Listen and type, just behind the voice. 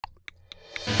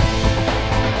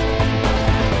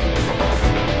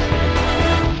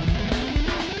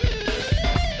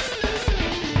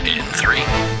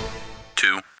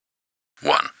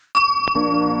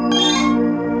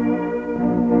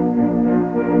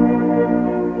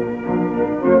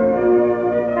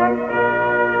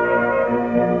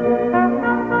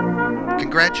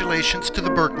congratulations to the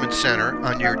Berkman Center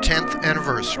on your 10th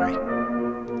anniversary.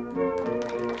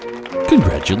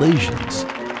 Congratulations.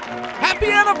 Happy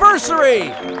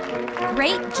anniversary!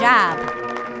 Great job.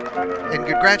 And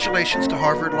congratulations to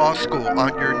Harvard Law School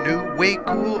on your new Way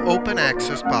Cool open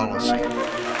access policy. Way to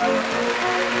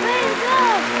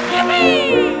go!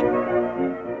 Yippee!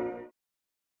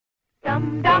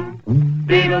 Dum-dum,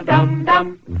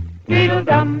 beetle-dum-dum,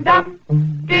 beetle-dum-dum,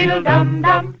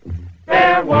 beetle-dum-dum.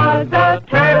 There was a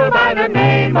turtle by the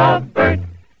name of Bert,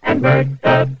 and Bert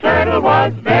the turtle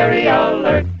was very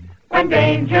alert. When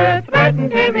danger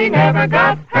threatened him, he never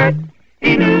got hurt.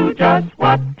 He knew just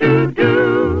what to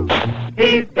do.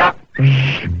 He ducked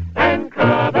and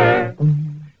covered,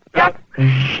 ducked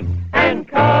and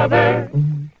covered.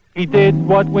 He did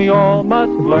what we all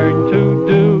must learn to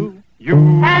do. You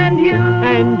and you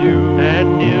and you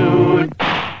and you,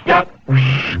 duck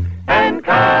and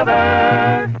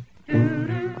cover.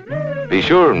 Be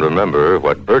sure and remember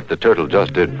what Bert the Turtle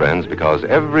just did, friends, because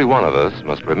every one of us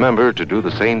must remember to do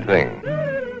the same thing.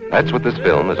 That's what this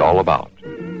film is all about.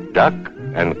 Duck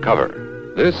and cover.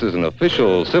 This is an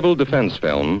official civil defense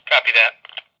film. Copy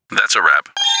that. That's a wrap.